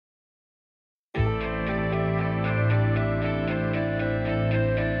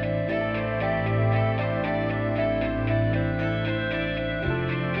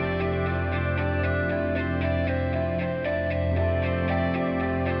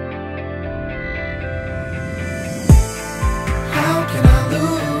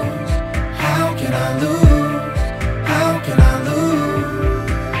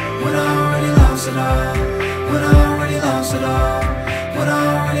it all, when I already lost it all, when I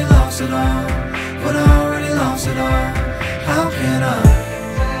already lost it all, when I already lost it all. How can I lose?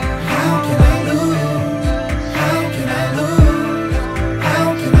 How can I lose?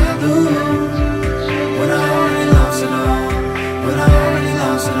 How can I lose? When I already lost it all, when I already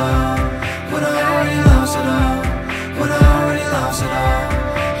lost it all, when I already lost it all, when I already lost it all.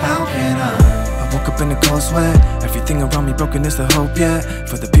 How can I woke up in a cold sweat, everything around me broken, is there hope yet?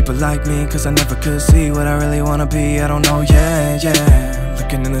 For the people like me, cause I never could see what I really wanna be, I don't know yet, yeah.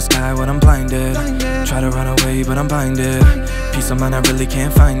 Looking in the sky when I'm blinded, try to run away but I'm blinded. Peace of mind, I really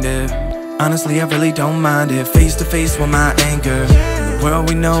can't find it. Honestly, I really don't mind it. Face to face with my anger, in the world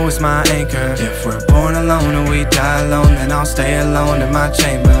we know is my anchor. If we're born alone and we die alone, then I'll stay alone in my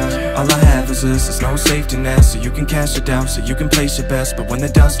chamber. All I have is this, there's no safety net. So you can cast your doubts, so you can place your best. But when the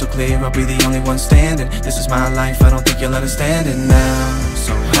dust will clear, I'll be the only one standing. This is my life, I don't think you'll understand it now.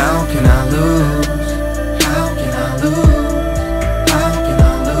 So how can I lose? How can I lose? How can I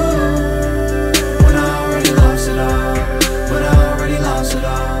lose? When I already lost it all, when I already lost it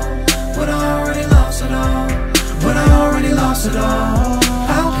all, when I already lost it all, when I already lost it all.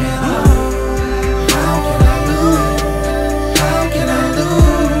 How can I? How can I lose? How can I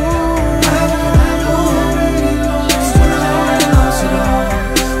lose? How can I lose? When I already lost it all,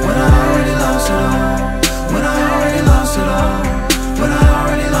 when I already lost it all, when I already lost it all, when I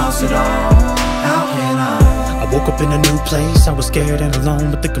already lost it all. How can I woke up in a new place, I was scared and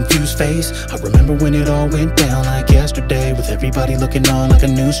alone with a confused face. I remember when it all went down like yesterday, with everybody looking on like a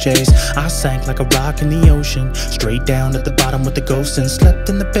news chase. I sank like a rock in the ocean, straight down at the bottom with the ghosts, and slept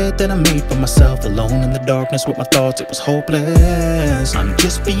in the bed that I made for myself, alone in the darkness with my thoughts, it was hopeless. I'm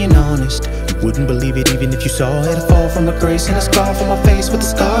just being honest, you wouldn't believe it even if you saw it. I fall from a grace and a scar from my face with a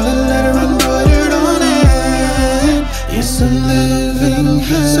scarlet letter embroidered on it. It's a living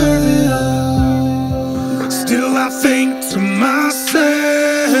hell. Still I think to myself,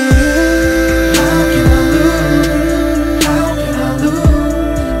 how can I lose? How can I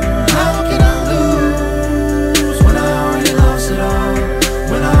lose? How can I lose? When I already lost it all,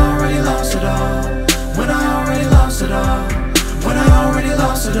 when I already lost it all, when I already lost it all, when I already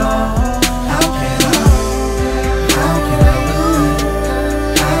lost it all.